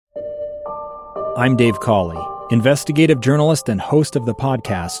I'm Dave Cawley, investigative journalist and host of the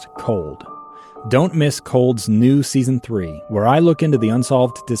podcast Cold. Don't miss Cold's new Season 3, where I look into the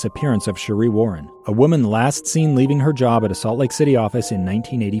unsolved disappearance of Sheree Warren, a woman last seen leaving her job at a Salt Lake City office in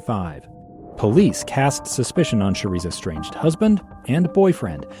 1985. Police cast suspicion on Sheree's estranged husband and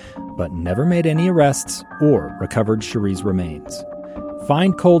boyfriend, but never made any arrests or recovered Sheree's remains.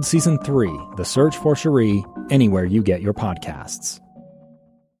 Find Cold Season 3, The Search for Sheree, anywhere you get your podcasts.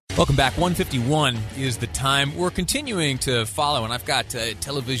 Welcome back. 1:51 is the time. We're continuing to follow, and I've got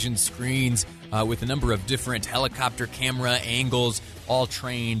television screens with a number of different helicopter camera angles, all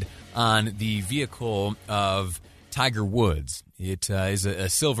trained on the vehicle of Tiger Woods. It is a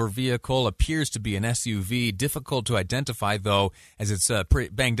silver vehicle, appears to be an SUV, difficult to identify, though, as it's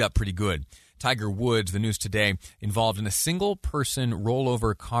banged up pretty good. Tiger Woods, the news today, involved in a single-person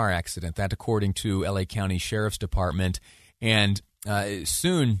rollover car accident, that according to L.A. County Sheriff's Department, and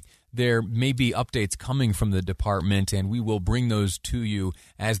soon there may be updates coming from the department, and we will bring those to you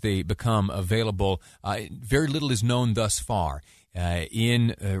as they become available. Very little is known thus far.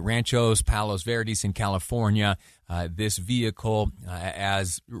 In Ranchos Palos Verdes in California, this vehicle,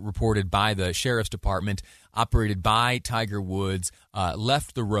 as reported by the Sheriff's Department, operated by Tiger Woods,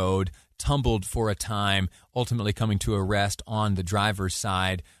 left the road, tumbled for a time, ultimately coming to a rest on the driver's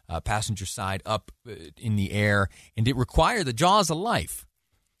side, passenger side up in the air, and it required the jaws of life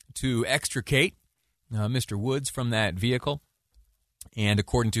to extricate Mr. Woods from that vehicle. And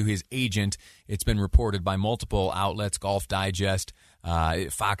according to his agent, it's been reported by multiple outlets, Golf Digest,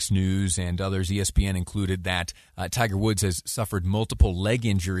 Fox News, and others, ESPN included, that Tiger Woods has suffered multiple leg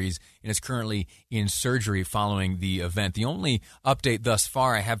injuries and is currently in surgery following the event. The only update thus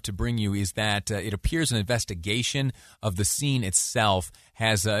far I have to bring you is that it appears an investigation of the scene itself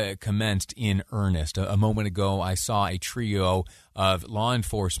has commenced in earnest. A moment ago, I saw a trio of law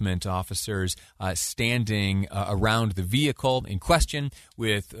enforcement officers standing around the vehicle in question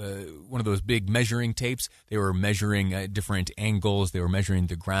with one of those big measuring tapes. They were measuring different angles. They were measuring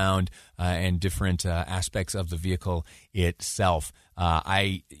the ground and different aspects of the vehicle itself.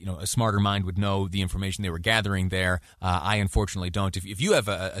 A smarter mind would know the information they were gathering there. I unfortunately don't. If you have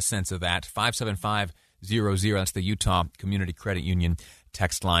a sense of that, 57500, that's the Utah Community Credit Union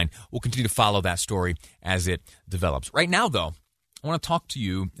text line. We'll continue to follow that story as it develops. Right now, though, I want to talk to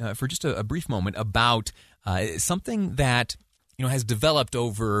you for just a brief moment about something that has developed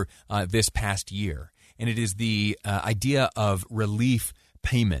over this past year, and it is the idea of relief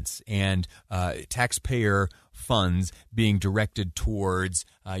payments and taxpayer funds being directed towards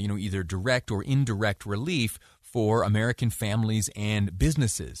either direct or indirect relief for American families and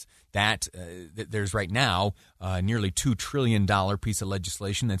businesses. That there's right now nearly $2 trillion piece of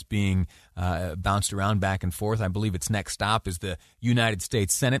legislation that's being bounced around back and forth. I believe its next stop is the United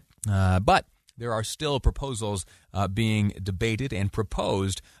States Senate. But there are still proposals being debated and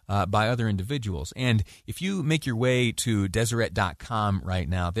proposed by other individuals. And if you make your way to Deseret.com right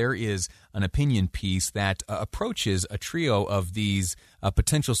now, there is an opinion piece that approaches a trio of these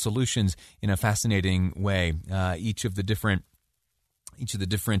potential solutions in a fascinating way. Each of the different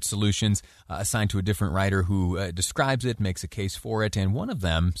solutions assigned to a different writer who describes it, makes a case for it, and one of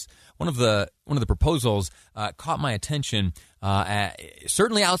the proposals caught my attention.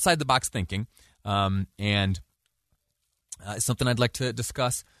 Certainly outside the box thinking, and something I'd like to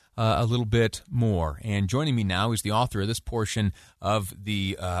discuss a little bit more. And joining me now is the author of this portion of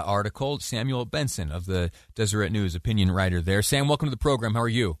the article, Samuel Benson of the Deseret News, opinion writer there. Sam, welcome to the program. How are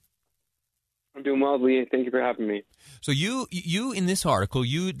you? I'm doing well, Lee. Thank you for having me. So you in this article,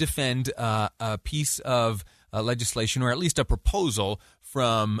 you defend a piece of legislation, or at least a proposal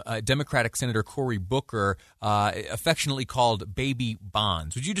from Democratic Senator Cory Booker, affectionately called baby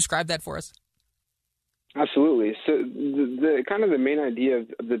bonds. Would you describe that for us? Absolutely. So the main idea of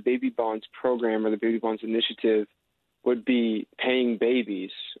the baby bonds program, or the baby bonds initiative, would be paying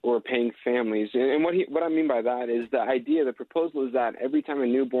babies or paying families. And what I mean by that is the idea, the proposal is that every time a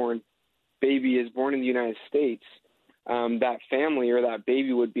newborn baby is born in the United States, that family or that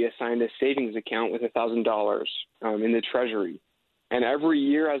baby would be assigned a savings account with $1,000 in the Treasury. And every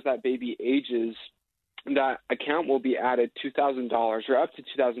year as that baby ages, that account will be added $2,000 or up to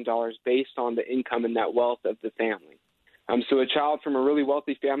 $2,000 based on the income and net wealth of the family. So a child from a really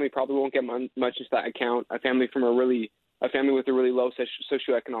wealthy family probably won't get much into that account. A family with a really low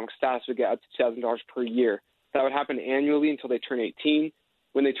socioeconomic status would get up to $2,000 per year. That would happen annually until they turn 18.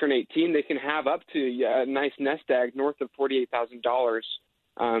 When they turn 18, they can have up to a nice nest egg north of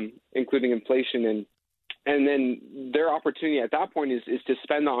 $48,000, including inflation. And then their opportunity at that point is to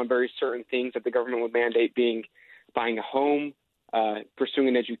spend on very certain things that the government would mandate, being buying a home, pursuing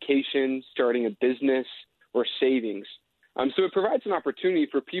an education, starting a business, or savings. So it provides an opportunity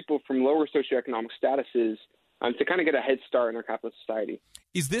for people from lower socioeconomic statuses to kind of get a head start in our capitalist society.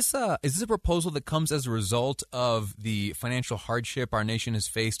 Is this a proposal that comes as a result of the financial hardship our nation has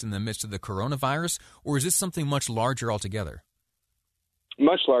faced in the midst of the coronavirus, or is this something much larger altogether?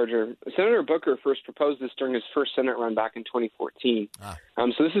 Much larger. Senator Booker first proposed this during his first Senate run back in 2014.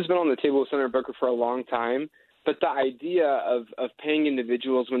 So this has been on the table with Senator Booker for a long time. But the idea of paying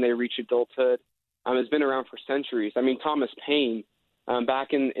individuals when they reach adulthood has been around for centuries. I mean, Thomas Paine, back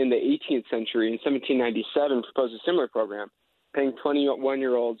in the 18th century, in 1797, proposed a similar program, paying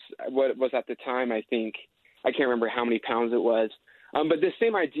 21-year-olds, what was at the time, I think, I can't remember how many pounds it was. But the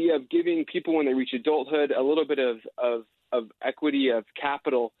same idea of giving people when they reach adulthood a little bit of equity, of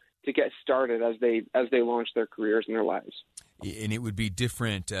capital to get started as they launch their careers and their lives. And it would be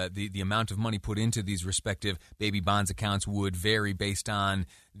different. The amount of money put into these respective baby bonds accounts would vary based on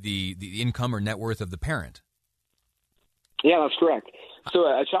the income or net worth of the parent. Yeah, that's correct. So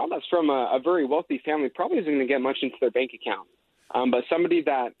a child that's from a very wealthy family probably isn't going to get much into their bank account. But somebody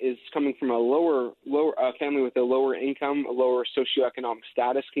that is coming from a lower family with a lower income, a lower socioeconomic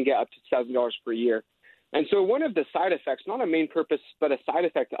status, can get up to $1,000 per year. And so one of the side effects, not a main purpose, but a side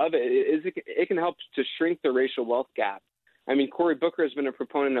effect of it, is it can help to shrink the racial wealth gap. I mean, Cory Booker has been a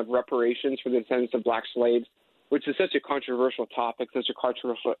proponent of reparations for the descendants of black slaves, which is such a controversial topic, such a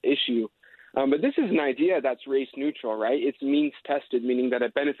controversial issue. But this is an idea that's race neutral, right? It's means tested, meaning that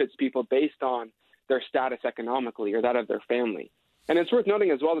it benefits people based on their status economically or that of their family. And it's worth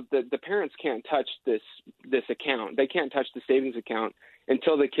noting as well that the parents can't touch this account. They can't touch the savings account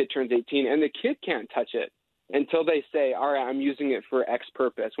until the kid turns 18, and the kid can't touch it until they say, all right, I'm using it for X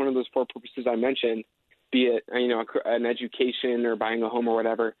purpose, one of those 4 purposes I mentioned, be it, an education or buying a home or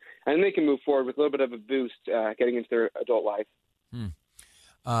whatever. And then they can move forward with a little bit of a boost getting into their adult life.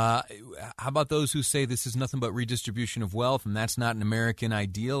 How about those who say this is nothing but redistribution of wealth and that's not an American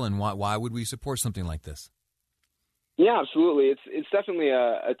ideal, and why would we support something like this? Yeah, absolutely. It's definitely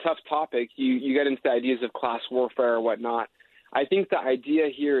a tough topic. You get into the ideas of class warfare or whatnot. I think the idea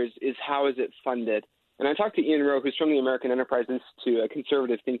here is how is it funded? And I talked to Ian Rowe, who's from the American Enterprise Institute, a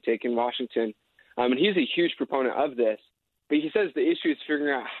conservative think tank in Washington, and he's a huge proponent of this. But he says the issue is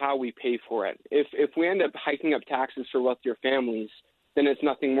figuring out how we pay for it. If we end up hiking up taxes for wealthier families, then it's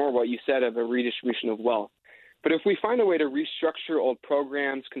nothing more what you said of a redistribution of wealth. But if we find a way to restructure old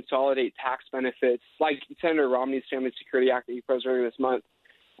programs, consolidate tax benefits, like Senator Romney's Family Security Act that he proposed earlier this month,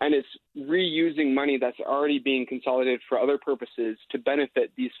 and it's reusing money that's already being consolidated for other purposes to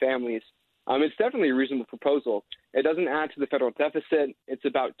benefit these families, it's definitely a reasonable proposal. It doesn't add to the federal deficit. It's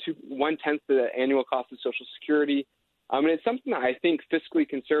about 1/10 of the annual cost of Social Security. And it's something that I think fiscal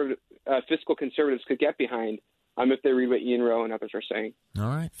conservatives could get behind if they read what Ian Rowe and others are saying. All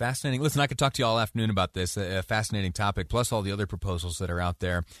right. Fascinating. Listen, I could talk to you all afternoon about this, a fascinating topic, plus all the other proposals that are out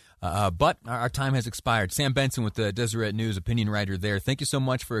there. But our time has expired. Sam Benson with the Deseret News, opinion writer there. Thank you so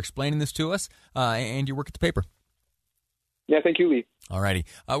much for explaining this to us and your work at the paper. Yeah, thank you, Lee. All righty.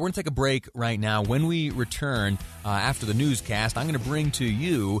 We're going to take a break right now. When we return after the newscast, I'm going to bring to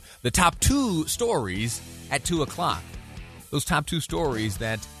you the top 2 stories at 2 o'clock. Those top 2 stories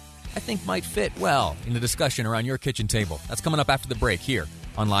that I think might fit well in the discussion around your kitchen table. That's coming up after the break here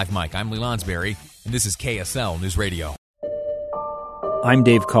on Live Mike. I'm Lee Lonsberry, and this is KSL News Radio. I'm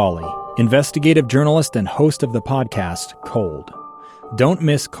Dave Cawley, investigative journalist and host of the podcast Cold. Don't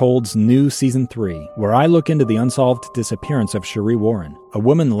miss Cold's new Season 3, where I look into the unsolved disappearance of Sheree Warren, a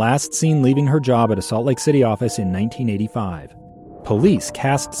woman last seen leaving her job at a Salt Lake City office in 1985. Police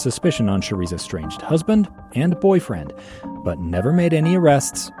cast suspicion on Sheree's estranged husband and boyfriend, but never made any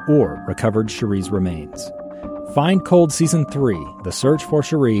arrests or recovered Sheree's remains. Find Cold Season 3, The Search for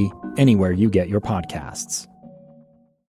Sheree, anywhere you get your podcasts.